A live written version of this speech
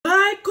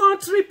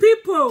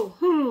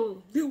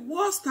The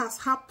worst has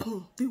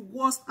happened. The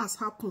worst has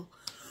happened.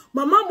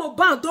 Mama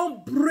Mohbad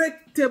don't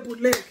break table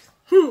leg.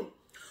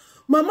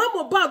 Mama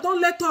Mohbad don't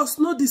let us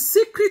know the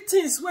secret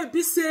things where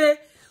be say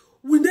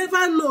we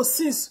never know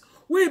since.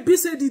 Where be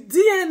say the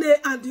DNA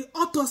and the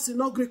autopsy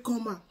not great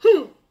come out.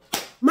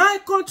 My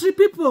country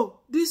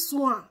people, this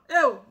one,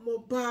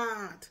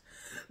 Mohbad.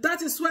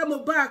 That is why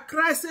Mohbad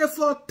cry say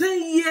for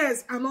 10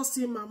 years I not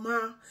see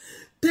Mama.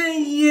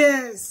 10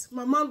 years,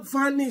 Mama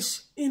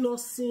vanish, he not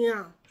see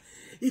her.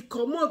 He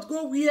come out,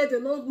 go where they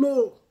don't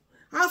know.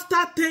 After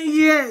 10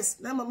 years,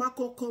 then Mama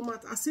come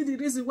out. I see the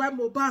reason why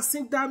Mohbad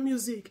sing that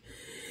music.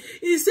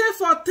 He said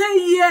for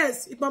 10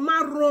 years, if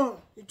Mama run,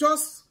 he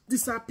just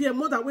disappear.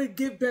 More than we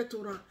gave birth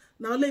to her.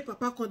 Now let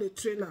Papa call the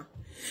trainer.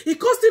 He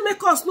constantly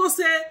make us no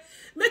say,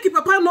 make your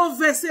Papa no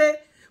vex, say,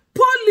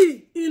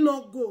 Polly, he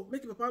no go.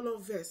 Make your Papa no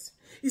vex.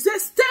 He said,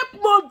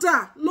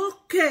 stepmother no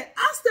care.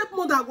 How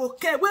stepmother go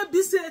care? When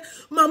be say,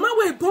 Mama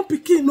we born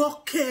pikin no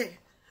care.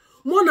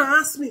 Mona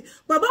ask me,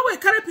 Baba we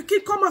carry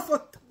pikin come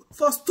out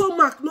for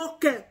stomach no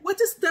care. What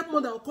is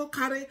stepmother will come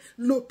carry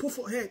load put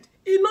for head?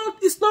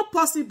 It's not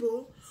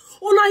possible.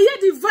 Una hear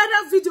the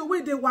viral video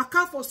where they work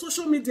out for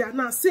social media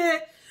now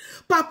say,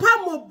 Papa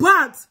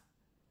Mohbad,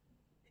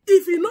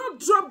 if he not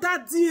drop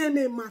that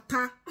DNA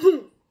matter,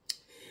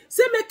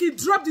 say make he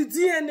drop the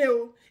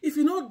DNA. If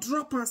he not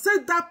drop and say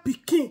that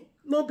pikin,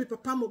 not be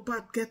Papa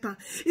Mohbad get her.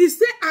 He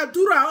say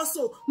Adura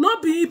also,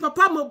 not be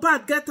Papa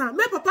Mohbad get her.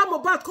 Make Papa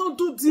Mohbad come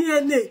do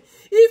DNA.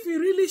 If he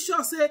really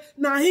sure say,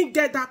 now he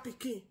get that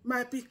pikin,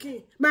 my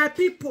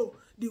people.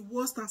 The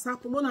worst has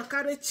happened. Mona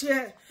carry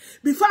chair.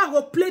 Before I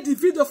go play the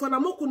video for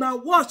them,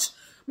 Mokuna watch.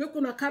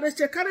 Mokuna carry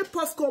chair, carry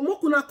popcorn.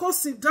 Mokuna come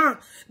sit down.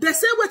 They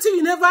say what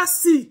you never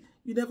see.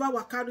 You never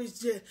will carry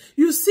chair.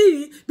 You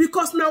see,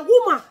 because now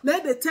woman, now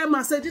they tell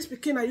me, say this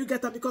pikin now you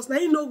get her because now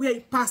you know where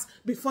he passed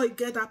before he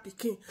get that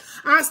pikin.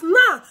 As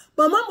now,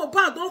 Mama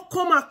Mohbad don't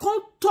come and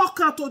come talk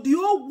out to the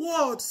whole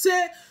world.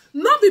 Say,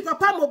 not be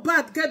Papa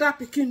Mohbad get that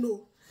pikin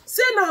no.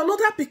 Say now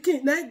another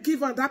pikin, now give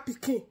her that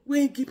pikin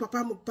when you give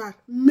Papa Mohbad.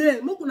 Man,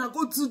 I'm gonna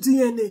go do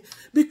DNA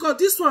because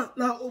this one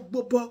now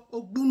Ogbobo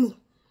Ogbunu.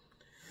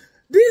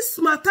 This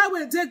matter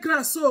where they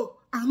grant so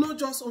I not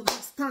just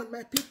understand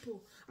my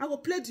people. I will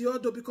play the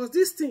audio because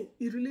this thing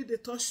it really they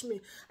touch me.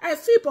 I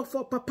feel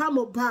for Papa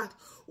Mohbad.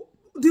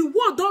 The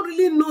world don't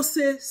really know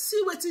say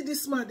see what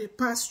this man they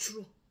pass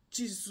through.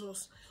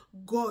 Jesus.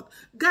 God,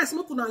 guys,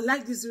 I'm gonna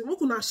like this video, I'm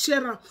gonna share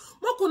them,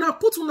 I'm gonna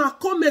put on a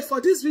comment for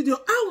this video.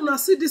 I wanna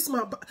see this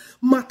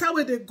matter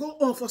where they go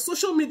on for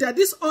social media.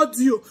 This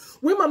audio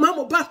when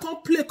Mama Mohbad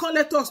come play, come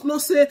let us know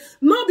say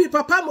no be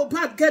Papa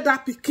Mohbad get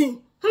that pikin.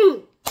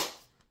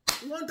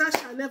 Wonders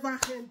shall never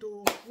end.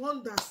 Oh,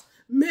 wonders,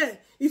 man.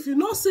 If you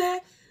know say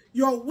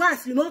your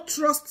wife, you not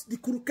trust the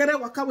kurukere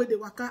waka where they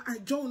waka, I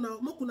join now.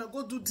 I'm gonna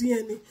go do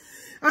DNA.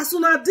 As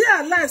soon as they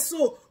are alive,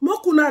 so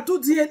Mokuna do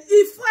DNA.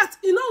 In fact,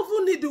 you don't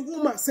even need the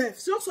woman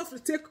self. She also have to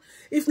take,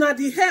 if not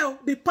the hair,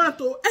 the pant,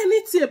 or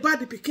anything about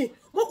the pikin.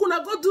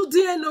 Mokuna go do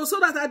DNA so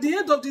that at the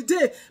end of the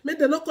day, make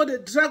them not call the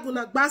dragon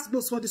and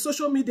basketballs for the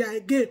social media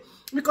again.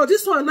 Because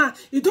this one now,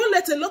 you don't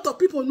let a lot of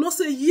people know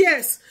say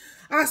yes.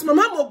 As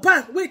Mama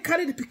Mohbad, we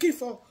carry the pikin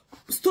for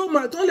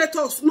stomach, don't let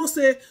us know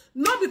say,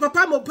 not be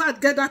Papa Mohbad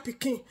get that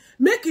pikin.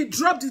 Make it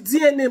drop the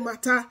DNA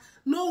matter.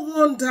 No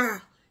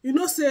wonder. You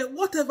know, say,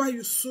 whatever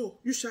you sow,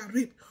 you shall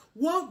reap.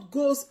 What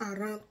goes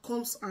around,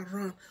 comes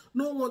around.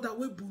 No wonder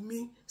we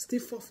Bumi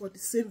still fall for the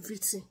same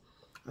victim.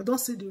 I don't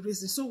see the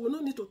reason. So we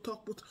don't need to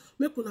talk, but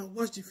make una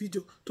watch the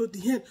video to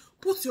the end.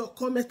 Put your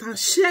comment and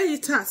share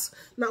it as.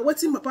 Now,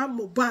 waiting Papa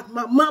Mohbad,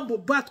 Mama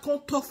Mohbad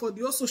come talk for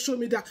the whole social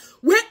media.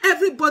 Where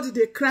everybody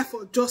they cry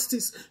for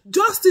justice.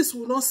 Justice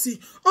will not see.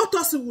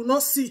 Autopsy will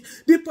not see.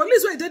 The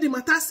police where they did the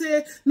matter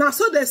say, now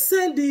so they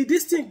send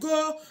this thing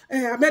go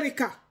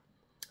America.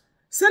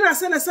 Send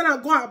her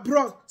go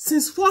abroad.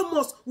 Since 4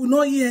 months, we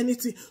not hear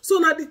anything. So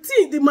now the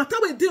thing, the matter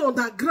we dey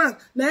underground,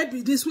 now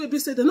be this way, be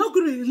say they're not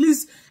going to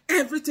release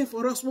everything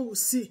for us. We will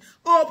see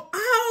of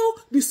how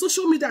the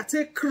social media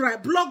take cry,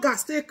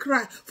 bloggers take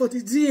cry for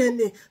the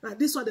DNA. Now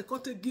this one they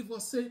can't give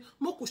us say,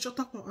 Moko shut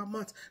up our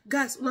mouth,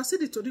 guys. When I see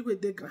the story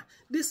with the ground,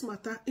 this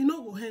matter, you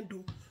know, go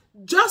handle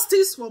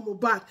justice for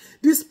Mohbad.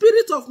 The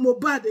spirit of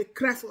Mohbad they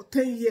cry for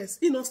 10 years.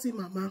 You know, see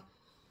Mama.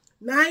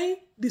 Now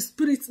the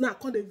spirit now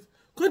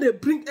when they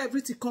bring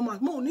everything come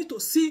out, we need to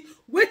see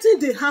wetin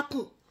dey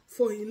happen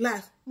for in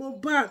life.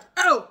 Mohbad,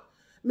 oh,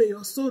 may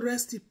your soul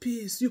rest in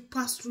peace. You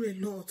pass through a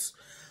lot.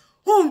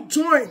 Home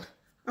join,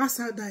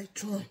 outside I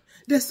join.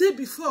 They say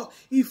before,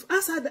 if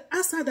outside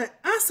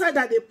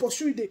they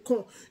pursue they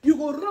come, you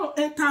go run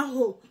enter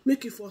home,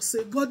 make it for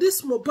safe. But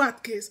this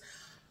Mohbad case,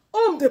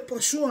 home they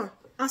pursue her,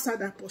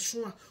 outside I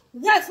pursue her.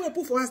 Wife we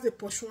put for us they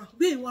pursue her.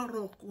 Where you want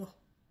wrong go?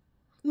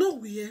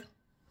 Nowhere.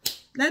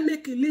 Let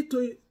make it lead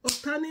to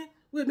Otani.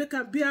 We make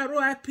a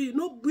BROIP,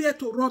 no beer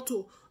to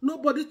Roto.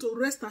 nobody to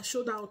rest her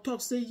shoulder on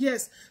top, say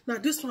yes, now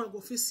this one go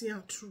fit see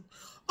am through.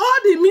 All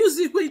the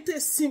music wey he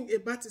sing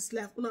about his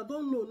life, una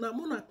don't know. Now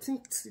una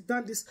think sit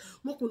down this,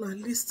 make una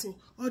listen.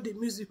 All the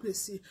music we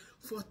see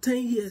for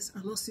 10 years,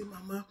 I not see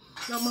mama.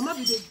 Now mama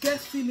be the get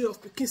feeling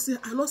of pikin, say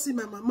I not see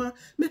my mama.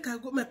 Make I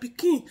go my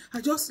pikin. I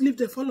just leave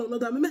the follow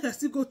another. Make I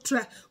still go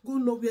try, go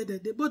know where they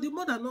dey. But the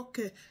mother not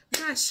care.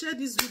 Guys, share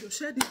this video,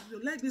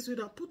 like this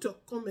video, and put your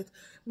comment.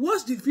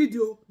 Watch the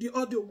video, the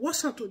audio,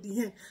 watch out to the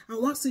end. I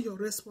want to see your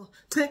response.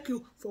 Thank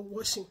you for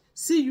watching.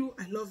 See you.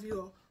 I love you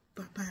all.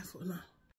 Bye bye for now.